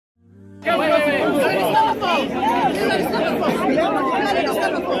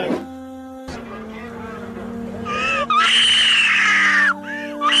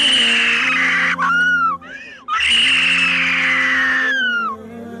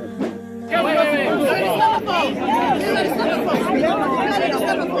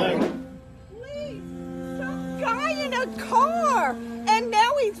Car, and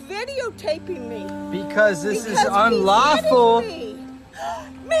now he's videotaping me. Because this is unlawful.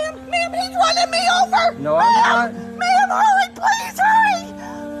 Ma'am, he's running me over. No, I'm not. Ma'am, hurry, please, hurry.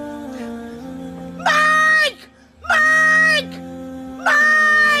 Mike! Mike!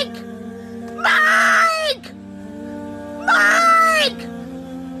 Mike! Mike! Mike!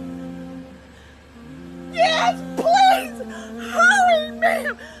 Yes, please, hurry,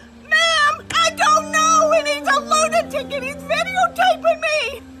 ma'am. Ma'am, I don't know, and he's a lunatic, and he's videotaping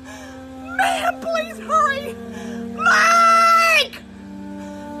me. Ma'am, please hurry. Mike!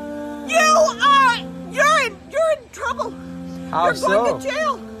 You're in trouble. How You're so? going to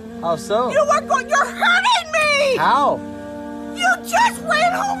jail. How so? You're hurting me. How? You just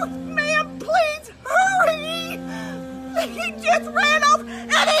ran over. Ma'am, please hurry. He just ran over,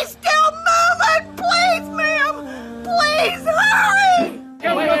 and he's still moving. Please, ma'am. Please hurry.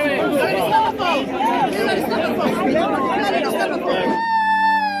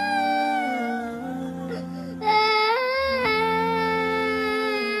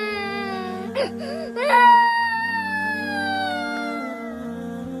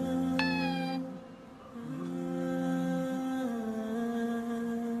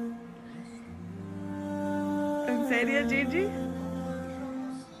 Gigi?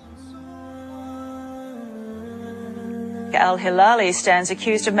 Al-Hilali stands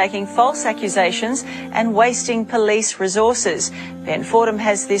accused of making false accusations and wasting police resources. Ben Fordham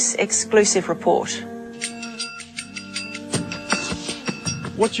has this exclusive report.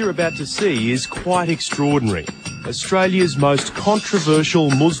 What you're about to see is quite extraordinary. Australia's most controversial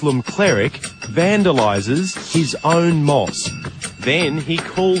Muslim cleric vandalises his own mosque. Then he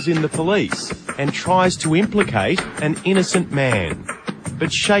calls in the police and tries to implicate an innocent man.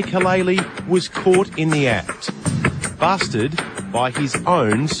 But Sheikh Halali was caught in the act, busted by his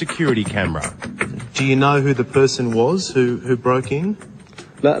own security camera. Do you know who the person was who broke in?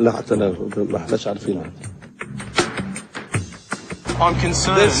 I'm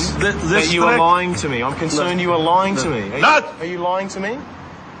concerned that you are lying to me. I'm concerned you are lying to me. Are you lying to me?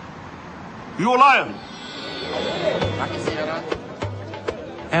 You're lying.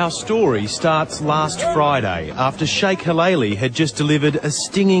 Our story starts last Friday after Sheikh Halali had just delivered a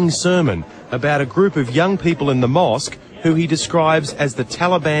stinging sermon about a group of young people in the mosque who he describes as the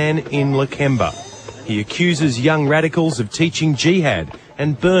Taliban in Lakemba. He accuses young radicals of teaching jihad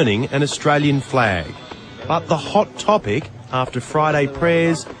and burning an Australian flag. But the hot topic after Friday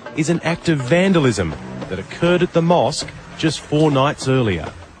prayers is an act of vandalism that occurred at the mosque just 4 nights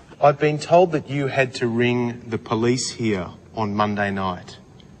earlier. I've been told that you had to ring the police here on Monday night.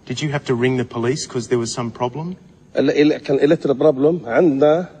 Did you have to ring the police because there was some problem? كان a little problem.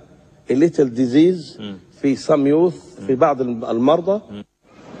 عندنا a little disease في some youth في بعض المرضى.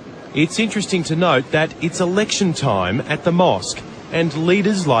 It's interesting to note that it's election time at the mosque, and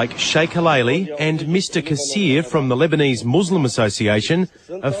leaders like Sheikh Halali and Mr. Kassir from the Lebanese Muslim Association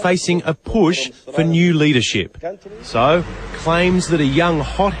are facing a push for new leadership. So, claims that a young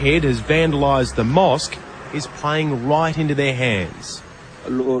hothead has vandalised the mosque is playing right into their hands.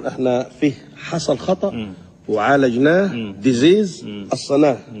 احنا فيه حصل خطأ وعالجناه disease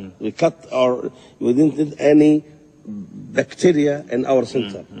قصناه. We we didn't need any bacteria in our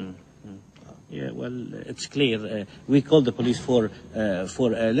center. Yeah, well, it's clear. We called the police for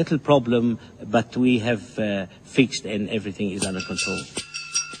a little problem, but we have fixed and everything is under control.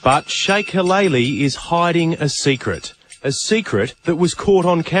 But Sheikh Halali is hiding a secret that was caught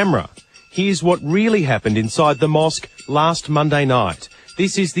on camera. Here's what really happened inside the mosque last Monday night.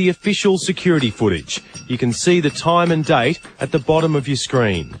 This is the official security footage. You can see the time and date at the bottom of your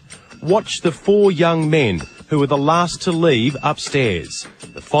screen. Watch the 4 young men who are the last to leave upstairs.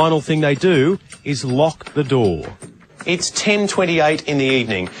 The final thing they do is lock the door. It's 10:28 in the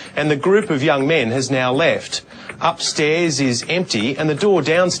evening, and the group of young men has now left. Upstairs is empty, and the door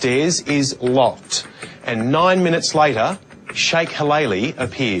downstairs is locked. And 9 minutes later, Sheikh Halali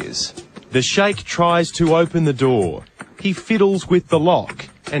appears. The Sheikh tries to open the door. He fiddles with the lock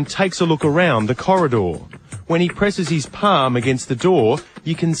and takes a look around the corridor. When he presses his palm against the door,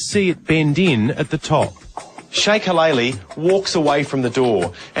 you can see it bend in at the top. Sheikh Halali walks away from the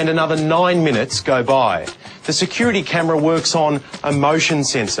door, and another 9 minutes go by. The security camera works on a motion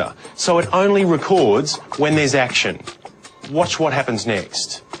sensor, so it only records when there's action. Watch what happens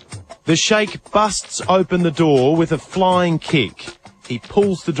next. The sheikh busts open the door with a flying kick. He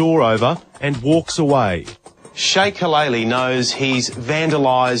pulls the door over and walks away. Sheikh Halaili knows he's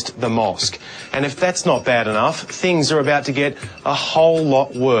vandalised the mosque. And if that's not bad enough, things are about to get a whole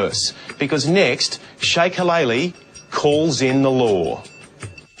lot worse. Because next, Sheikh Halaili calls in the law.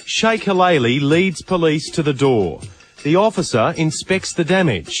 Sheikh Halaili leads police to the door. The officer inspects the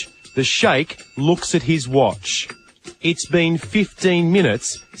damage. The sheikh looks at his watch. It's been 15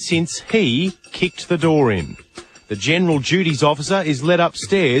 minutes since he kicked the door in. The General Duties Officer is led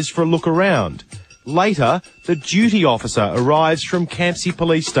upstairs for a look around. Later, the duty officer arrives from Campsie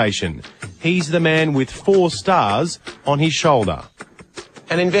Police Station. He's the man with 4 stars on his shoulder.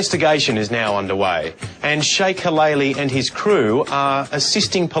 An investigation is now underway, and Sheikh Halaili and his crew are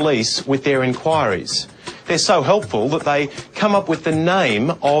assisting police with their inquiries. They're so helpful that they come up with the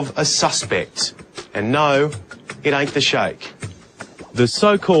name of a suspect. And no, it ain't the sheikh. The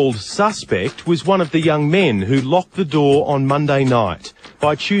so-called suspect was one of the young men who locked the door on Monday night.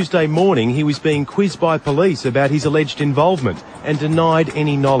 By Tuesday morning, he was being quizzed by police about his alleged involvement and denied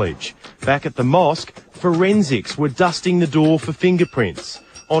any knowledge. Back at the mosque, forensics were dusting the door for fingerprints.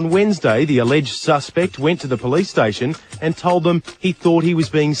 On Wednesday, the alleged suspect went to the police station and told them he thought he was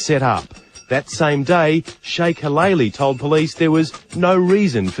being set up. That same day, Sheikh Halaili told police there was no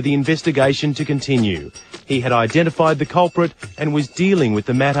reason for the investigation to continue. He had identified the culprit and was dealing with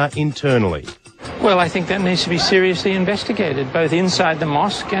the matter internally. Well, I think that needs to be seriously investigated, both inside the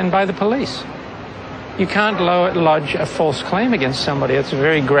mosque and by the police. You can't lodge a false claim against somebody. It's a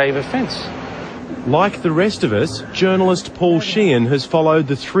very grave offence. Like the rest of us, journalist Paul Shia has followed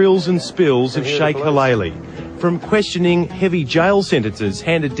the thrills and spills of Sheikh Halaili, from questioning heavy jail sentences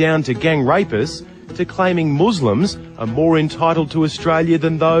handed down to gang rapists to claiming Muslims are more entitled to Australia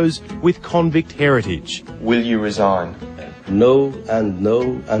than those with convict heritage. Will you resign? No and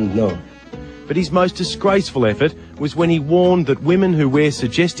no and no. But his most disgraceful effort was when he warned that women who wear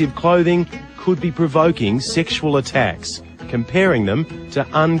suggestive clothing could be provoking sexual attacks, comparing them to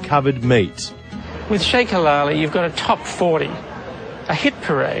uncovered meat. With Sheikh Halaili, you've got a top 40, a hit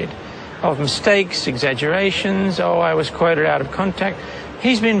parade of mistakes, exaggerations, I was quoted out of context.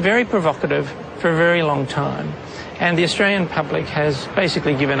 He's been very provocative for a very long time, and the Australian public has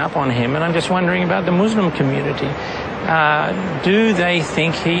basically given up on him, and I'm just wondering about the Muslim community. Do they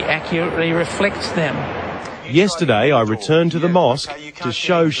think he accurately reflects them? Yesterday, I returned to the mosque to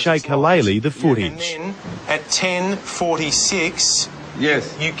show Sheikh Halaili the footage. At 10:46,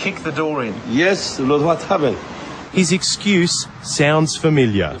 Yes. you kicked the door in. Yes, Lord, what happened? His excuse sounds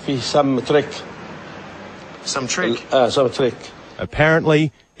familiar. Some trick. Some trick. Some trick.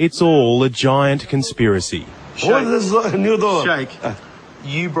 Apparently, it's all a giant conspiracy. What is this new door? Sheikh,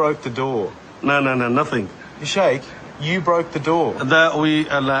 you broke the door. No, nothing. Sheikh, you broke the door. That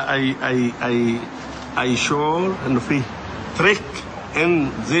I sure and fi trick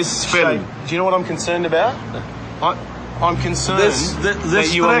in this spelling. Sheikh, do you know what I'm concerned about? I'm concerned This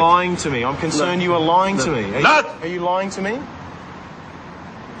that you are lying to me. I'm concerned you are lying to me. Are you lying to me?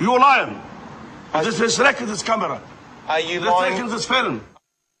 You lying. This is record this camera. Are you This lying? record this film.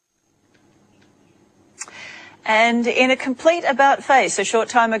 And in a complete about-face, a short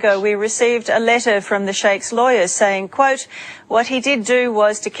time ago, we received a letter from the Sheikh's lawyers saying, quote, what he did do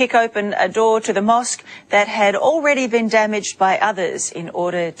was to kick open a door to the mosque that had already been damaged by others in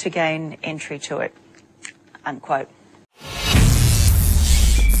order to gain entry to it, unquote.